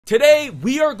Today,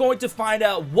 we are going to find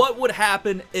out what would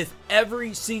happen if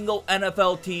every single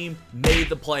NFL team made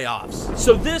the playoffs.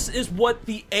 So this is what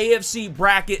the AFC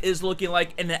bracket is looking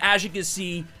like, and as you can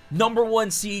see,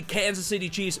 #1 seed Kansas City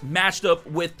Chiefs matched up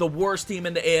with the worst team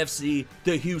in the AFC,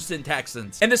 the Houston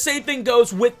Texans. And the same thing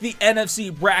goes with the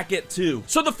NFC bracket too.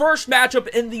 So the first matchup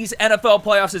in these NFL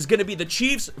playoffs is going to be the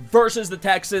Chiefs versus the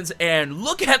Texans, and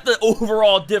look at the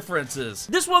overall differences.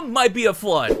 This one might be a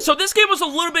flood. So this game was a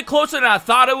little bit closer than I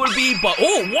thought it would be, but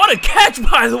oh, what a catch,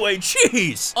 by the way,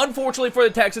 jeez. Unfortunately for the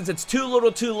Texans, it's too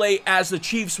little too late as the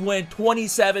Chiefs win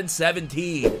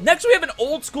 27-17. Next, we have an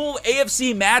old school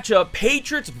AFC matchup,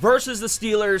 Patriots versus the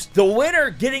Steelers, the winner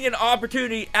getting an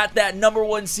opportunity at that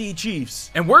 #1 seed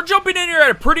Chiefs. And we're jumping in here at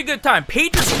a pretty good time.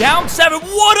 Patriots down 7.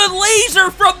 What a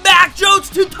laser from Mac Jones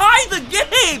to tie the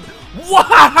game!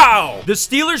 Wow! The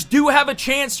Steelers do have a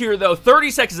chance here, though. 30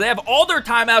 seconds. They have all their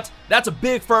timeouts. That's a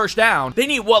big first down. They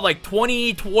need, what, like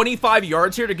 20, 25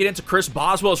 yards here to get into Chris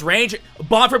Boswell's range. A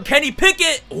bomb from Kenny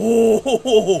Pickett.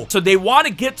 Oh! So they want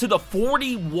to get to the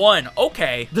 41.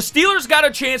 Okay. The Steelers got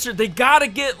a chance here. They got to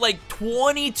get, like,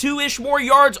 22-ish more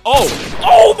yards.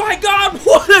 Oh my God!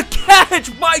 What a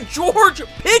catch by George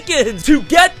Pickens to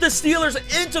get the Steelers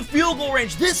into field goal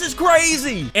range. This is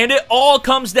crazy. And it all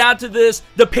comes down to this.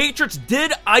 The Patriots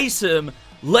did ice him.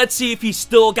 Let's see if he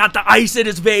still got the ice in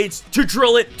his veins to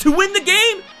drill it to win the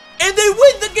game. And they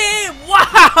win the game!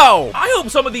 Wow! I hope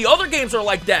some of the other games are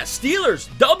like that. Steelers,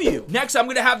 W. Next, I'm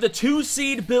going to have the 2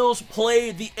 seed Bills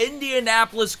play the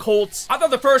Indianapolis Colts. I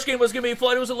thought the first game was going to be a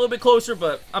flood. It was a little bit closer,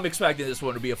 but I'm expecting this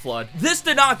one to be a flood. This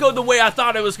did not go the way I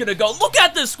thought it was going to go. Look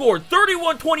at this score.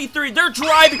 31-23. They're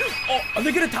driving. Oh, are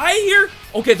they going to tie it here?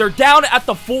 Okay, they're down at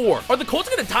the 4. Are the Colts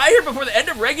going to tie here before the end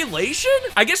of regulation?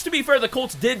 I guess, to be fair, the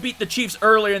Colts did beat the Chiefs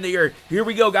earlier in the year. Here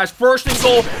we go, guys. First and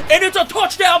goal, and it's a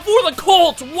touchdown for the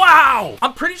Colts. Wow!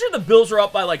 I'm pretty sure the Bills are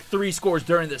up by like 3 scores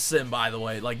during this sim, by the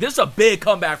way. Like, this is a big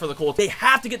comeback for the Colts. They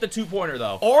have to get the 2-pointer,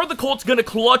 though. Are the Colts going to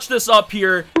clutch this up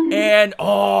here? And,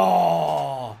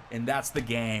 oh, and that's the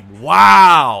game.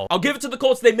 Wow. I'll give it to the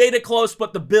Colts. They made it close,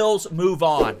 but the Bills move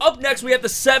on. Up next, we have the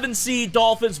 7 seed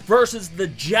Dolphins versus the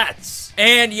Jets.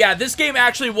 And yeah, this game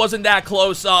actually wasn't that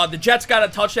close. The Jets got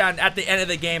a touchdown at the end of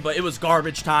the game, but it was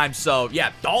garbage time. So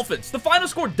yeah, Dolphins. The final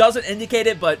score doesn't indicate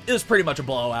it, but it was pretty much a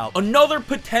blowout. Another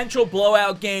potential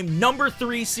blowout game.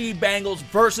 #3 seed Bengals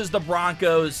versus the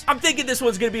Broncos. I'm thinking this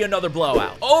one's going to be another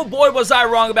blowout. Oh boy, was I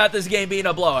wrong about this game being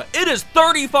a blowout. It is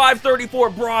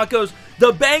 35-34 Broncos.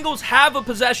 The Bengals have a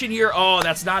possession here. Oh,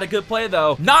 that's not a good play,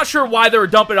 though. Not sure why they were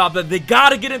dumping off, but they got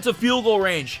to get into field goal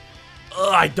range.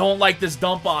 Ugh, I don't like this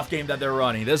dump-off game that they're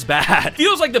running. This is bad.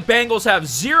 Feels like the Bengals have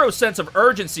 0 sense of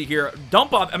urgency here.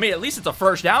 Dump-off, I mean, at least it's a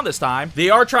first down this time. They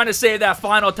are trying to save that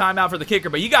final timeout for the kicker,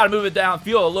 but you got to move it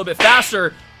downfield a little bit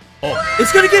faster. Oh,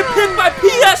 it's going to get pinned by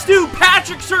PS2.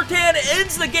 Patrick Surtain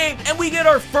ends the game, and we get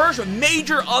our first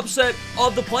major upset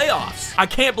of the playoffs. I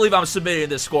can't believe I'm submitting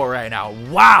this score right now.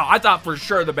 Wow, I thought for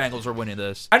sure the Bengals were winning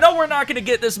this. I know we're not going to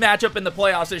get this matchup in the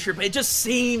playoffs this year, but it just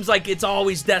seems like it's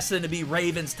always destined to be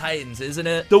Ravens-Titans, isn't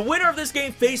it? The winner of this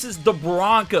game faces the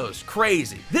Broncos.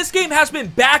 Crazy. This game has been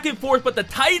back and forth, but the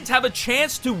Titans have a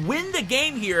chance to win the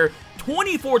game here.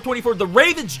 24-24. The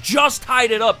Ravens just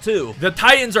tied it up, too. The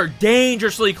Titans are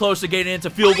dangerously close to getting into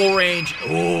field goal range.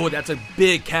 Oh, that's a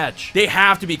big catch. They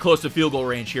have to be close to field goal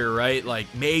range here, right? Like,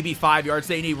 maybe 5 yards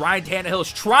they need. Ryan Tannehill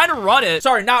is trying to run it.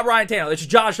 Sorry, not Ryan Tannehill. It's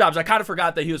Josh Dobbs. I kind of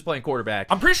forgot that he was playing quarterback.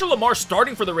 I'm pretty sure Lamar's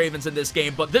starting for the Ravens in this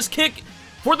game, but this kick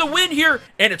for the win here,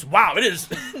 and it's, wow, it is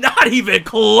not even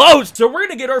close. So we're going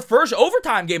to get our first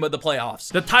overtime game of the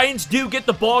playoffs. The Titans do get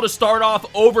the ball to start off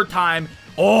overtime.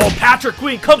 Oh, Patrick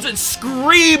Queen comes in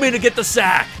screaming to get the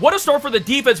sack. What a start for the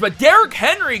defense, but Derrick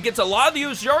Henry gets a lot of the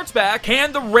yards back.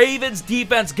 Can the Ravens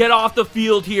defense get off the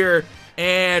field here?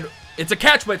 And it's a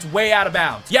catch, but it's way out of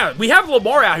bounds. Yeah, we have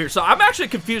Lamar out here, so I'm actually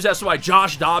confused as to why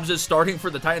Josh Dobbs is starting for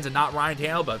the Titans and not Ryan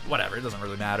Tannehill, but whatever, it doesn't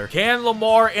really matter. Can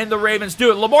Lamar and the Ravens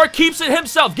do it? Lamar keeps it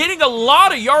himself, getting a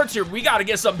lot of yards here. We got to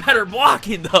get some better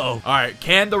blocking, though. All right,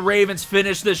 can the Ravens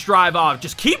finish this drive off?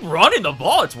 Just keep running the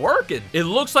ball. It's working. It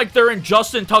looks like they're in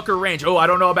Justin Tucker range. Oh, I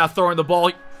don't know about throwing the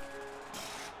ball.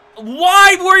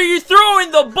 Why were you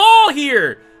throwing the ball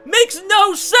here? Makes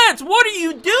no sense. What are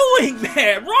you doing,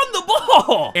 man? Run the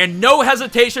ball. And no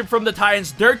hesitation from the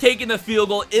Titans. They're taking the field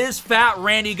goal. Is Fat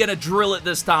Randy going to drill it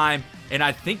this time? And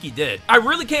I think he did. I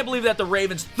really can't believe that the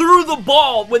Ravens threw the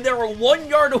ball when they were 1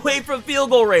 yard away from field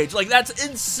goal range. Like, that's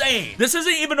insane. This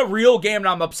isn't even a real game, and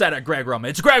I'm upset at Greg Roman.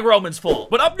 It's Greg Roman's fault.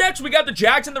 But up next, we got the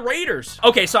Jags and the Raiders.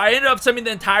 Okay, so I ended up simming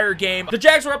the entire game. The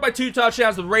Jags were up by 2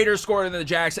 touchdowns. The Raiders scored, and then the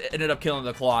Jags ended up killing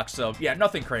the clock. So, yeah,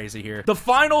 nothing crazy here. The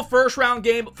final first-round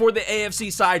game for the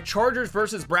AFC side, Chargers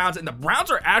versus Browns, and the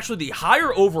Browns are actually the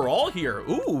higher overall here.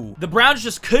 Ooh. The Browns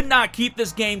just could not keep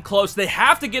this game close. They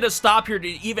have to get a stop here to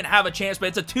even have a chance, but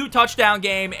it's a 2-touchdown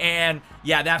game, and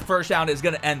yeah, that first down is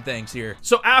going to end things here.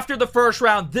 So after the first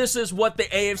round, this is what the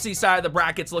AFC side of the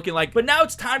bracket's looking like. But now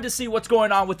it's time to see what's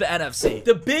going on with the NFC.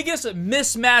 The biggest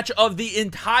mismatch of the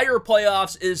entire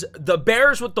playoffs is the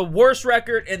Bears with the worst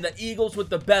record and the Eagles with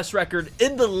the best record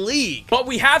in the league. But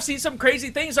we have seen some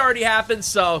crazy things already happen,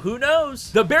 so who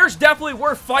knows? The Bears definitely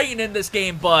were fighting in this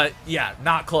game, but yeah,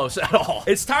 not close at all.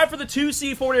 It's time for the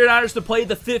 2-seed 49ers to play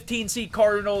the 15-seed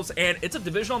Cardinals, and it's a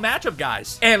divisional matchup,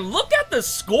 guys. And look at the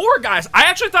score, guys. I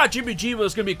actually thought Jimmy G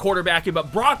was going to be quarterbacking,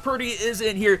 but Brock Purdy is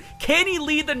in here. Can he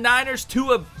lead the Niners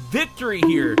to a victory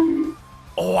here?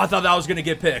 Oh, I thought that was going to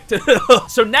get picked.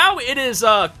 So now it is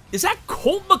that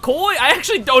Colt McCoy? I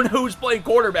actually don't know who's playing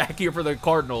quarterback here for the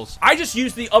Cardinals. I just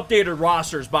used the updated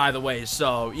rosters, by the way.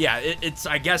 So, yeah, it's,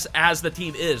 I guess, as the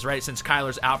team is, right, since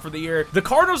Kyler's out for the year. The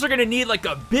Cardinals are going to need, like,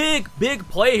 a big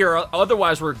play here.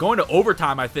 Otherwise, we're going to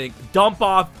overtime, I think. Dump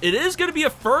off. It is going to be a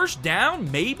first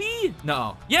down, maybe?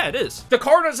 No. Yeah, it is. The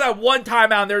Cardinals have 1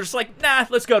 timeout, and they're just like, nah,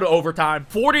 let's go to overtime.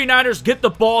 49ers get the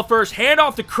ball first. Hand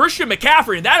off to Christian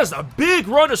McCaffrey, and that is a big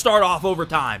run to start off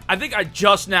overtime. I think I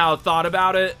just now thought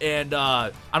about it, and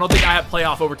I don't think I have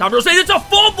playoff overtime. They're saying it's a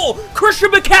fumble!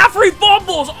 Christian McCaffrey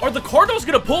fumbles! Are the Cardinals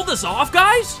gonna pull this off,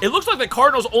 guys? It looks like the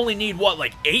Cardinals only need, what,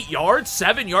 like 8 yards,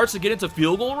 7 yards to get into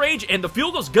field goal range, and the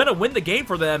field goal's gonna win the game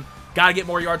for them. Gotta get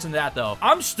more yards than that, though.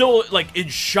 I'm still, like, in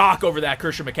shock over that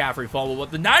Christian McCaffrey fumble,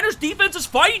 but the Niners defense is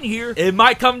fighting here. It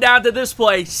might come down to this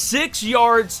play. 6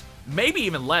 yards, maybe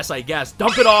even less, I guess.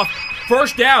 Dump it off.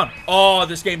 First down. Oh,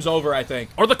 this game's over, I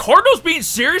think. Are the Cardinals being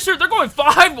serious here? They're going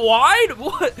 5 wide?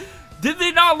 What? Did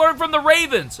they not learn from the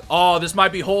Ravens? Oh, this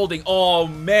might be holding. Oh,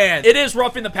 man. It is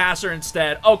roughing the passer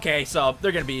instead. Okay, so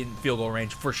they're going to be in field goal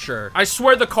range for sure. I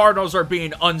swear the Cardinals are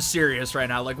being unserious right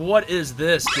now. Like, what is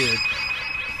this, dude?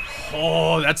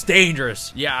 Oh, that's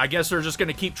dangerous. Yeah, I guess they're just going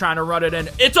to keep trying to run it in.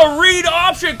 It's a read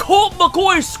option. Colt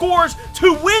McCoy scores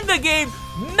to win the game.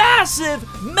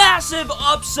 Massive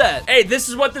upset. Hey, this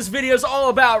is what this video is all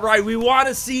about, right? We want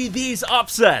to see these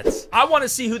upsets. I want to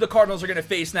see who the Cardinals are going to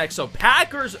face next. So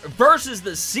Packers versus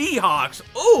the Seahawks.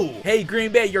 Ooh. Hey,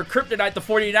 Green Bay, your kryptonite, the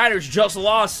 49ers just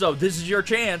lost, so this is your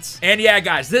chance. And yeah,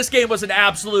 guys, this game was an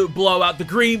absolute blowout. The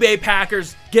Green Bay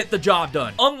Packers get the job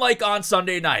done. Unlike on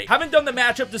Sunday night. Haven't done the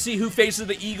matchup to see who faces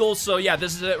the Eagles, so yeah,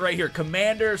 this is it right here.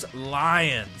 Commanders,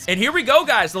 Lions. And here we go,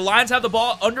 guys. The Lions have the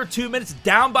ball under 2 minutes,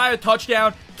 down by a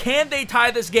touchdown. Can they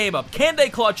tie this game up? Can they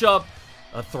clutch up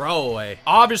a throwaway?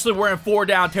 Obviously, we're in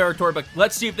 4-down territory, but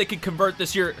let's see if they can convert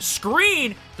this here.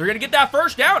 Screen. They're going to get that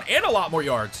first down and a lot more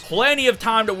yards. Plenty of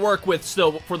time to work with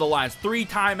still for the Lions. 3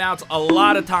 timeouts, a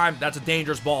lot of time. That's a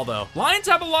dangerous ball, though. Lions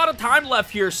have a lot of time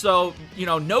left here, so, you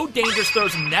know, no dangerous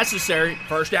throws necessary.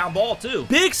 First down ball, too.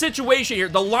 Big situation here.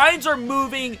 The Lions are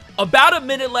moving about a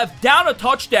minute left, down a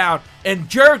touchdown, and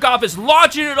Jared Goff is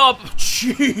launching it up.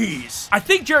 Jeez. I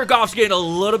think Jared Goff's getting a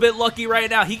little bit lucky right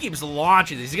now. He keeps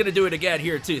launching. He's going to do it again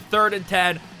here, too. 3rd and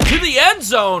 10. To the end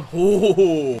zone.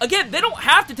 Ooh. Again, they don't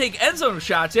have to take end zone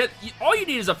shots yet. All you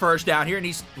need is a first down here, and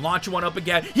he's launching one up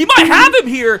again. He might have him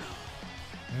here.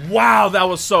 Wow, that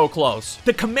was so close.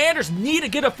 The Commanders need to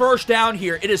get a first down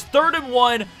here. It is 3rd and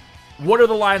 1. What are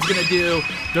the Lions going to do?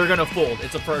 They're going to fold.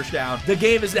 It's a first down. The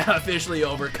game is now officially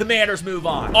over. Commanders move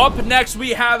on. Up next,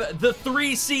 we have the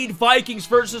 3-seed Vikings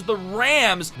versus the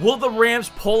Rams. Will the Rams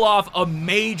pull off a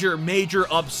major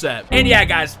upset? And yeah,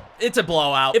 guys, it's a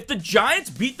blowout. If the Giants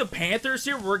beat the Panthers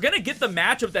here, we're going to get the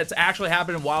matchup that's actually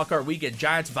happened in Wildcard Weekend.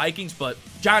 Giants-Vikings, but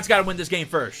Giants got to win this game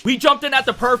first. We jumped in at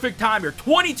the perfect time here.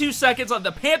 22 seconds on.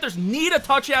 The Panthers need a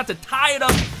touchdown to tie it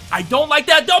up. I don't like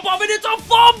that dump off, and it's a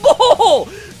fumble!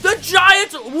 The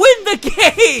Giants win the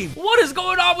game! What is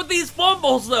going on with these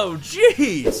fumbles, though?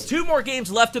 Jeez. 2 more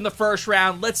games left in the first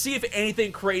round. Let's see if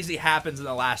anything crazy happens in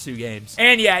the last 2 games.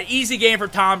 And yeah, easy game for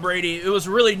Tom Brady. It was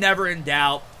really never in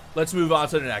doubt. Let's move on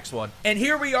to the next one. And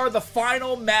here we are, the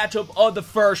final matchup of the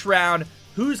first round.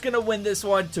 Who's going to win this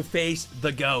one to face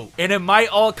the GOAT? And it might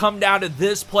all come down to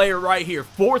this player right here.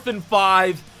 4th and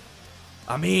 5.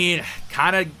 I mean,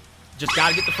 kind of just got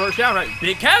to get the first down, right?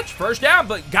 Big catch, first down,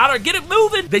 but got to get it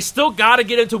moving. They still got to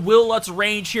get into Will Lutz's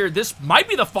range here. This might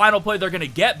be the final play they're going to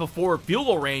get before field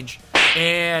goal range.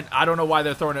 And I don't know why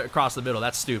they're throwing it across the middle.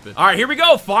 That's stupid. All right, here we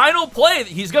go. Final play.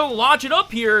 He's going to launch it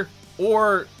up here.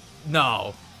 Or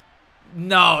no.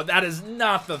 No, that is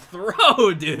not the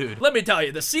throw, dude. Let me tell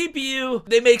you, the CPU,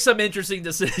 they make some interesting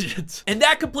decisions. And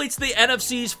that completes the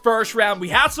NFC's first round. We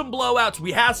had some blowouts.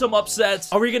 We had some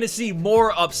upsets. Are we going to see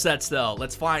more upsets, though?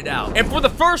 Let's find out. And for the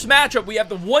first matchup, we have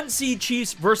the 1 seed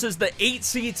Chiefs versus the 8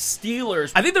 seed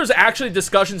Steelers. I think there's actually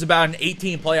discussions about an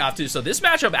 18 playoff, too. So this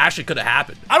matchup actually could have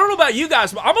happened. I don't know about you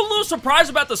guys, but I'm a little surprised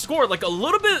about the score. Like, a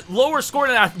little bit lower score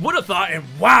than I would have thought. And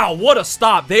wow, what a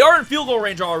stop. They are in field goal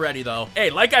range already, though. Hey,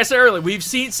 like I said earlier, we've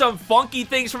seen some funky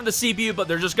things from the CPU, but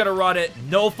they're just going to run it.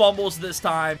 No fumbles this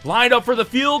time. Lined up for the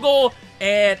field goal,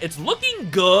 and it's looking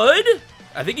good.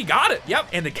 I think he got it. Yep.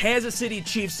 And the Kansas City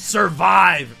Chiefs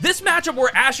survive. This matchup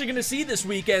we're actually going to see this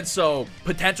weekend, so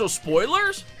potential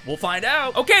spoilers? We'll find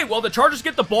out. Okay, well, the Chargers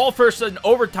get the ball first in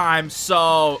overtime,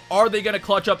 so are they going to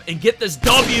clutch up and get this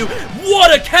W?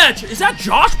 What a catch! Is that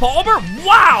Josh Palmer?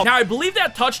 Wow! Now, I believe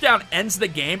that touchdown ends the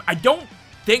game. I don't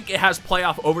think it has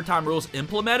playoff overtime rules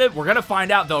implemented. We're gonna find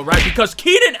out though, right? Because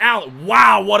Keenan Allen,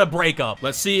 wow, what a breakup.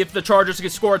 Let's see if the Chargers can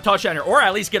score a touchdown here, or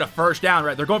at least get a first down,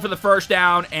 right? They're going for the first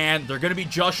down, and they're gonna be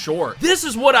just short. This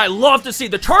is what I love to see.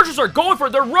 The Chargers are going for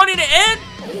it. They're running it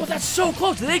in. Oh, that's so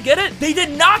close. Did they get it? They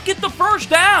did not get the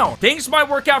first down. Things might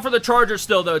work out for the Chargers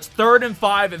still, though. It's 3rd and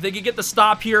 5. If they can get the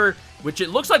stop here, which it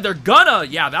looks like they're gonna.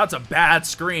 Yeah, that's a bad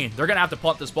screen. They're gonna have to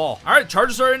punt this ball. All right,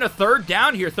 Chargers are in a 3rd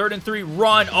down here. 3rd and 3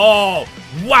 run. Oh,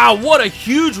 wow, what a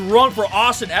huge run for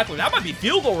Austin Eckler. That might be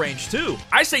field goal range, too.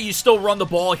 I say you still run the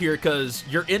ball here because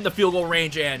you're in the field goal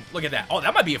range, and look at that. Oh,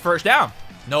 that might be a first down.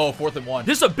 No, 4th and 1.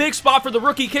 This is a big spot for the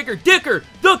rookie kicker, Dicker,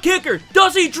 the kicker.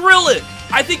 Does he drill it?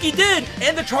 I think he did,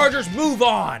 and the Chargers move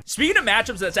on. Speaking of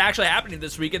matchups that's actually happening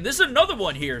this weekend, this is another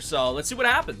one here, so let's see what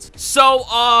happens. So,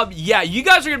 yeah, you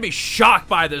guys are gonna be shocked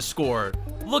by this score.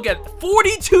 Look at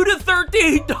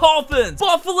 42-13 Dolphins.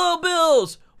 Buffalo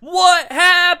Bills. What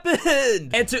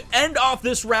happened? And to end off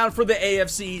this round for the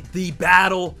AFC, the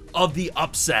battle of the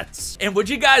upsets. And would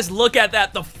you guys look at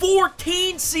that? The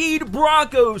 14 seed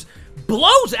Broncos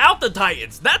blows out the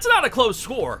Titans. That's not a close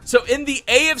score. So in the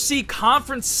AFC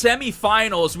Conference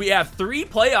semifinals, we have 3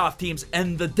 playoff teams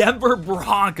and the Denver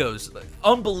Broncos.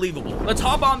 Unbelievable. Let's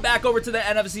hop on back over to the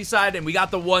NFC side, and we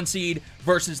got the 1 seed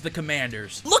versus the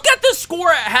Commanders. Look at the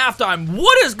score at halftime.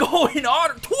 What is going on?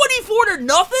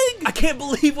 24-0? I can't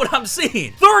believe what I'm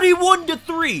seeing.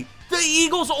 31-3. The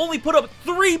Eagles only put up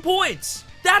 3 points.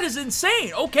 That is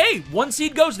insane. Okay, 1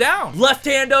 seed goes down. Left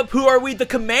hand up, who are we? The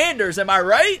Commanders, am I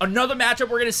right? Another matchup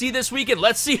we're going to see this weekend.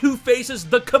 Let's see who faces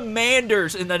the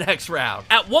Commanders in the next round.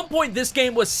 At one point, this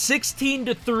game was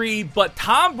 16-3, but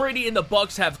Tom Brady and the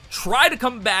Bucs have tried to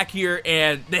come back here,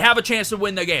 and they have a chance to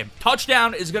win the game.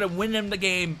 Touchdown is going to win them the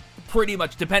game pretty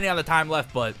much, depending on the time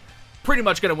left, but pretty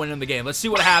much going to win in the game. Let's see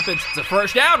what happens. It's a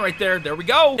first down right there. There we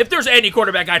go. If there's any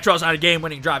quarterback I trust on a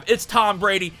game-winning drive, it's Tom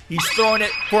Brady. He's throwing it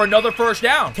for another first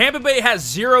down. Tampa Bay has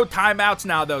 0 timeouts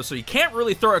now, though, so he can't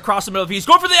really throw it across the middle. He's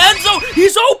going for the end zone.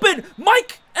 He's open.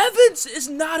 Mike Evans is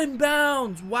not in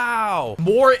bounds. Wow.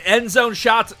 More end zone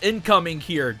shots incoming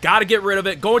here. Got to get rid of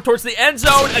it. Going towards the end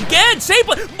zone again. Same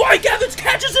play. Mike Evans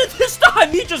catches it this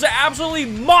time. He just absolutely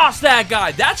mossed that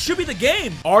guy. That should be the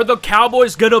game. Are the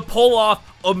Cowboys going to pull off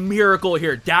a miracle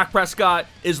here? Dak Prescott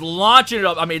is launching it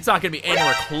up. I mean, it's not going to be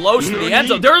anywhere close to the end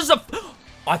zone. There's a...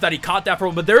 I thought he caught that for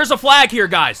him, but there is a flag here,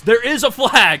 guys. There is a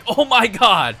flag. Oh, my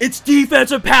God. It's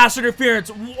defensive pass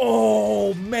interference.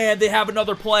 Oh, man, they have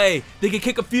another play. They can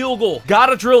kick a field goal.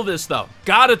 Gotta drill this, though.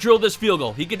 Gotta drill this field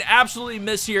goal. He can absolutely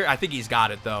miss here. I think he's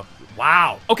got it, though.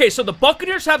 Wow. Okay, so the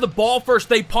Buccaneers have the ball first.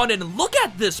 They punted, and look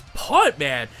at this punt,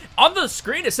 man. On the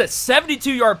screen, it says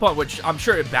 72-yard punt, which I'm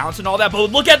sure it bounced and all that,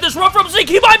 but look at this run from Zeke.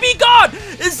 He might be gone.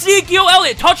 Ezekiel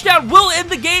Elliott. Touchdown will end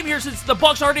the game here since the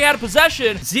Bucs already had a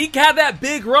possession. Zeke had that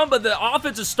big run, but the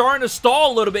offense is starting to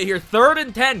stall a little bit here. 3rd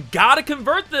and 10. Gotta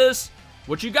convert this.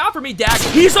 What you got for me, Dak?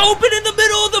 He's open in the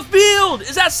middle of the field.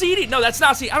 Is that seeding? No, that's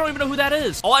not seeding. I don't even know who that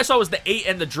is. All I saw was the 8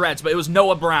 and the Dreads, but it was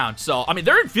Noah Brown. So, I mean,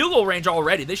 they're in field goal range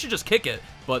already. They should just kick it,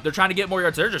 but they're trying to get more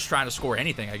yards. They're just trying to score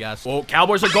anything, I guess. Well,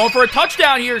 Cowboys are going for a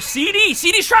touchdown here.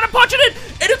 CD's trying to punch it in,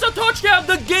 and it's a touchdown.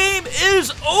 The game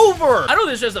is over. I know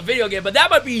this is just a video game, but that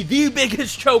might be the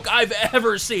biggest choke I've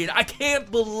ever seen. I can't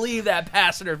believe that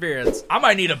pass interference. I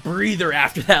might need a breather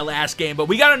after that last game, but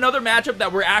we got another matchup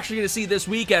that we're actually going to see this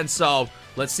weekend, so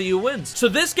let's see who wins. So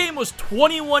this game was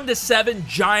 21-7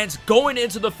 Giants going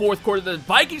into the 4th quarter. The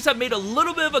Vikings have made a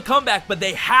little bit of a comeback, but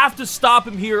they have to stop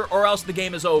him here or else the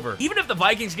game is over. Even if the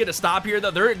Vikings get a stop here,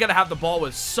 though, they're going to have the ball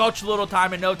with such little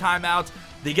time and no timeouts.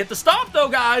 They get the stop, though,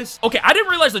 guys. Okay, I didn't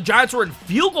realize the Giants were in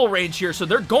field goal range here, so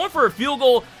they're going for a field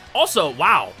goal. Also,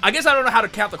 wow. I guess I don't know how to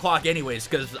count the clock anyways,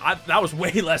 because that was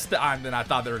way less time than I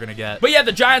thought they were going to get. But yeah,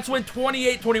 the Giants win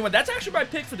 28-21. That's actually my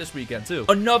pick for this weekend, too.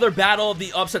 Another battle of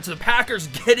the upsets. The Packers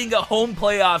getting a home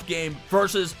playoff game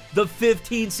versus the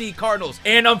 15 seed Cardinals.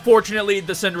 And unfortunately,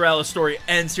 the Cinderella story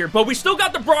ends here. But we still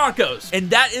got the Broncos. And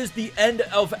that is the end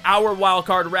of our wild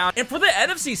card round. And for the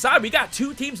NFC side, we got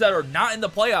two teams that are not in the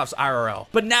playoffs IRL.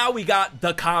 But now we got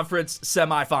the conference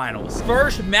semifinals.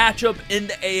 First matchup in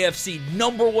the AFC.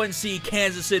 Number 1 seed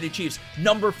Kansas City Chiefs.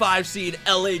 Number 5 seed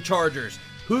LA Chargers.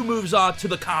 Who moves on to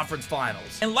the conference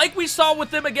finals. And like we saw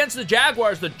with them against the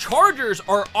Jaguars, the Chargers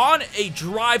are on a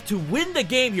drive to win the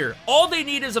game here. All they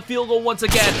need is a field goal once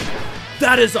again.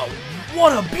 That is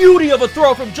what a beauty of a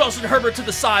throw from Justin Herbert to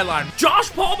the sideline. Josh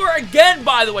Palmer again,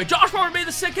 by the way. Josh Palmer made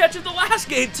the sick catch in the last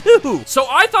game, too. So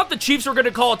I thought the Chiefs were going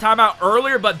to call a timeout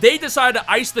earlier, but they decided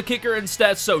to ice the kicker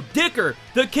instead. So Dicker,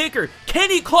 the kicker, can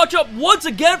he clutch up once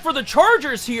again for the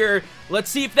Chargers here? Let's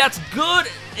see if that's good.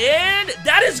 And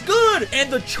that is good.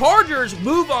 And the Chargers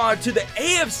move on to the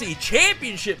AFC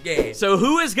Championship game. So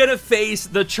who is going to face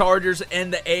the Chargers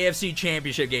in the AFC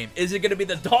Championship game? Is it going to be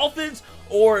the Dolphins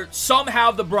or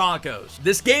somehow the Broncos?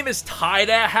 This game is tied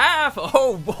at half.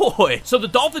 Oh, boy. So the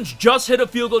Dolphins just hit a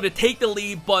field goal to take the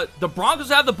lead, but the Broncos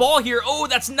have the ball here. Oh,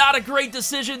 that's not a great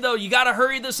decision, though. You got to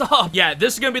hurry this up. Yeah,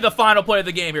 this is going to be the final play of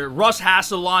the game here. Russ has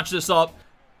to launch this up.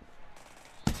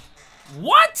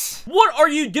 What? What are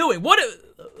you doing? What?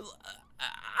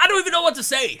 I don't even know what to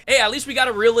say. Hey, at least we got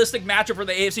a realistic matchup for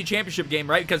the AFC Championship game,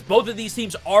 right? Because both of these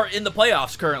teams are in the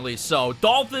playoffs currently. So,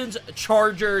 Dolphins,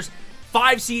 Chargers,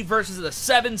 5 seed versus the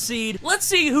 7 seed. Let's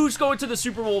see who's going to the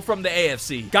Super Bowl from the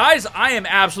AFC. Guys, I am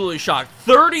absolutely shocked.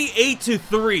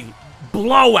 38-3.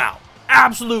 Blowout.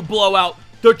 Absolute blowout.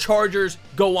 The Chargers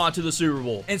go on to the Super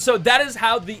Bowl. And so that is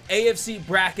how the AFC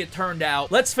bracket turned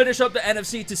out. Let's finish up the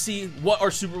NFC to see what our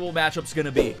Super Bowl matchup is going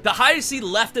to be. The highest seed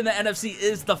left in the NFC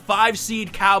is the 5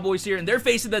 seed Cowboys here, and they're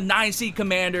facing the 9 seed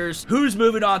Commanders. Who's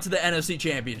moving on to the NFC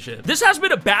Championship? This has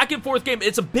been a back and forth game.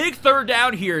 It's a big third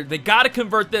down here. They got to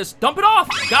convert this. Dump it off.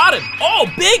 Got him.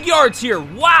 Oh, big yards here.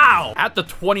 Wow. At the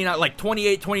 29, like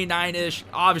 28, 29-ish.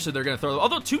 Obviously, they're going to throw them.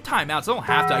 Although 2 timeouts, they don't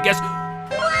have to, I guess.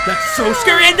 That's so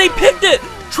scary, and they picked it!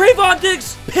 Trayvon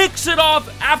Diggs picks it off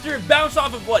after it bounced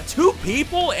off of, what, 2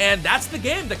 people? And that's the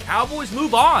game. The Cowboys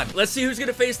move on. Let's see who's going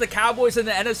to face the Cowboys in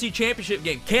the NFC Championship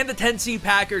game. Can the 10 seed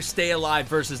Packers stay alive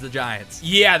versus the Giants?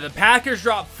 Yeah, the Packers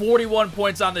dropped 41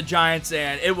 points on the Giants,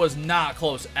 and it was not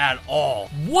close at all.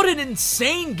 What an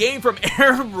insane game from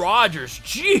Aaron Rodgers.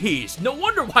 Jeez, no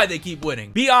wonder why they keep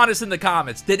winning. Be honest in the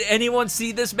comments. Did anyone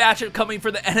see this matchup coming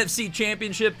for the NFC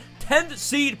Championship? 10th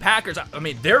seed Packers. I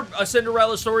mean, they're a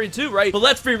Cinderella story too, right? But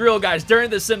let's be real, guys. During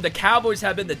this sim, the Cowboys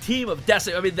have been the team of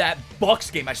destiny. I mean, that Bucs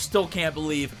game, I still can't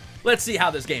believe. Let's see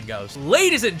how this game goes.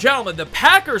 Ladies and gentlemen, the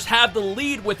Packers have the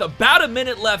lead with about a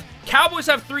minute left. Cowboys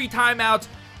have 3 timeouts.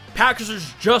 Packers are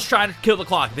just trying to kill the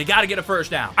clock. They got to get a first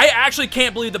down. I actually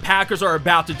can't believe the Packers are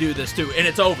about to do this too, and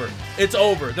it's over. It's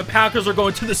over. The Packers are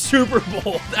going to the Super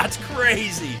Bowl. That's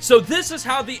crazy. So this is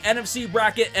how the NFC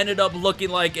bracket ended up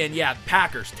looking like, and yeah,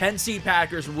 Packers, 10 seed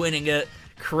Packers winning it.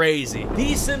 Crazy.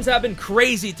 These sims have been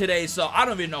crazy today, so I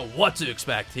don't even know what to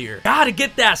expect here. Gotta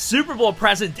get that Super Bowl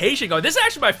presentation going. This is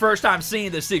actually my first time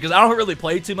seeing this too, because I don't really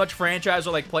play too much franchise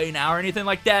or like play now or anything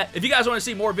like that. If you guys want to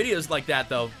see more videos like that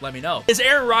though, let me know. Is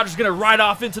Aaron Rodgers gonna ride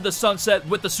off into the sunset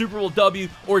with the Super Bowl W,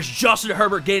 or is Justin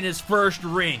Herbert getting his first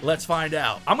ring? Let's find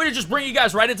out. I'm gonna just bring you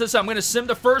guys right into this. I'm gonna sim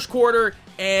the first quarter,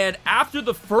 and after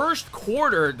the first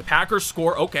quarter, the Packers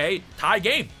score. Okay, tie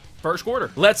game. First quarter.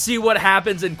 Let's see what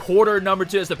happens in quarter number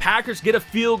 2 as the Packers get a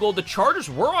field goal. The Chargers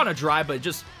were on a drive, but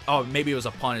just, oh, maybe it was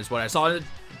a punt is what I saw.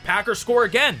 Packers score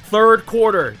again. Third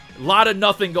quarter. A lot of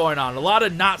nothing going on. A lot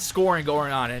of not scoring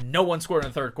going on, and no one scored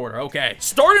in the third quarter. Okay.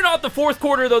 Starting off the fourth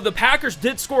quarter, though, the Packers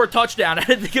did score a touchdown. I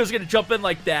didn't think it was going to jump in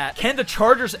like that. Can the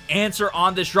Chargers answer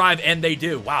on this drive? And they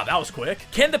do. Wow, that was quick.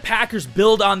 Can the Packers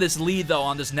build on this lead, though,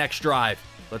 on this next drive?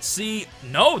 Let's see.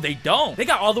 No, they don't. They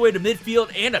got all the way to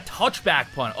midfield and a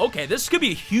touchback punt. Okay, this could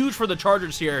be huge for the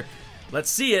Chargers here. Let's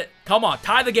see it. Come on,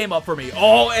 tie the game up for me.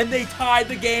 Oh, and they tied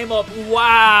the game up.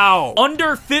 Wow.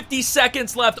 Under 50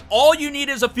 seconds left. All you need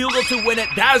is a field goal to win it.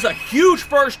 That is a huge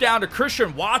first down to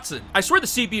Christian Watson. I swear the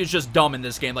CPU is just dumb in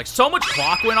this game. Like, so much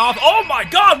clock went off. Oh my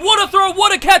God, what a throw,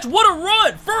 what a catch, what a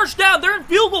run. First down, they're in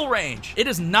field goal range. It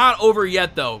is not over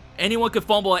yet, though. Anyone could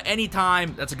fumble at any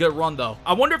time. That's a good run, though.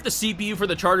 I wonder if the CPU for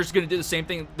the Chargers is going to do the same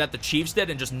thing that the Chiefs did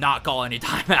and just not call any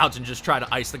timeouts and just try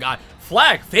to ice the guy.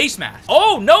 Flag, face mask.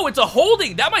 Oh, no, it's a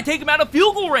holding. That might take take him out of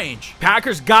field goal range.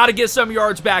 Packers got to get some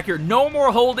yards back here. No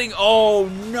more holding. Oh,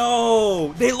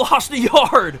 no. They lost a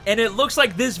yard. And it looks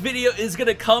like this video is going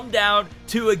to come down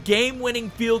to a game-winning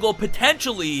field goal,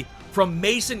 potentially, from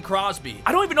Mason Crosby.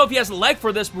 I don't even know if he has a leg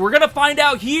for this, but we're going to find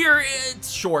out here. It's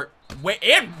short.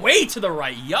 Way to the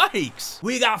right. Yikes.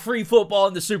 We got free football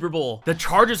in the Super Bowl. The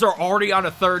Chargers are already on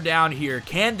a 3rd down here.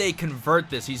 Can they convert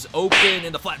this? He's open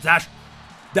in the flat dash.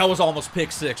 That was almost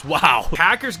pick 6. Wow.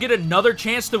 Packers get another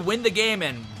chance to win the game,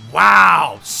 and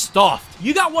wow, stuffed.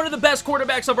 You got one of the best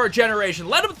quarterbacks of our generation.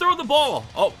 Let him throw the ball.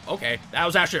 Oh, okay. That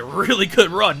was actually a really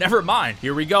good run. Never mind.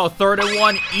 Here we go. 3rd and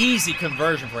 1. Easy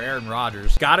conversion for Aaron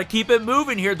Rodgers. Got to keep it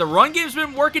moving here. The run game's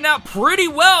been working out pretty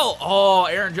well. Oh,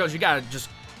 Aaron Jones, you got to just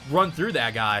run through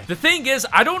that guy. The thing is,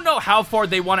 I don't know how far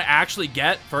they want to actually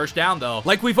get 1st down, though.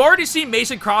 Like, we've already seen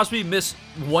Mason Crosby miss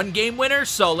 1 game winner,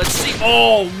 so let's see.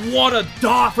 Oh, what a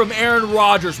dot from Aaron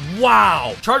Rodgers.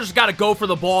 Wow. Chargers got to go for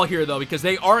the ball here, though, because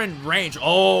they are in range.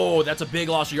 Oh, that's a big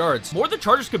loss of yards. More the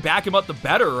Chargers could back him up, the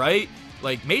better, right?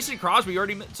 Like, Mason Crosby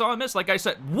already saw him miss, like I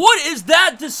said. What is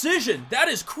that decision? That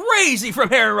is crazy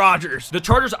from Aaron Rodgers. The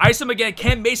Chargers ice him again.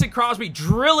 Can Mason Crosby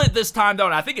drill it this time, though?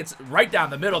 And I think it's right down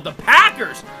the middle. The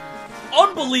Packers.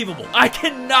 Unbelievable. I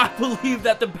cannot believe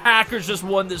that the Packers just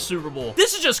won this Super Bowl.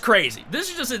 This is just crazy.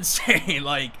 This is just insane.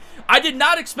 Like, I did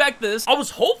not expect this. I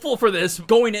was hopeful for this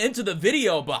going into the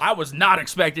video, but I was not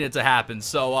expecting it to happen.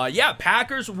 So, yeah,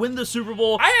 Packers win the Super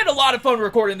Bowl. I had a lot of fun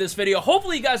recording this video.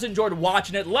 Hopefully, you guys enjoyed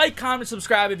watching it. Like, comment,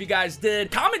 subscribe if you guys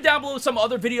did. Comment down below some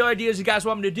other video ideas you guys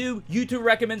want me to do. YouTube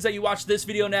recommends that you watch this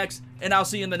video next, and I'll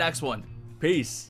see you in the next one. Peace.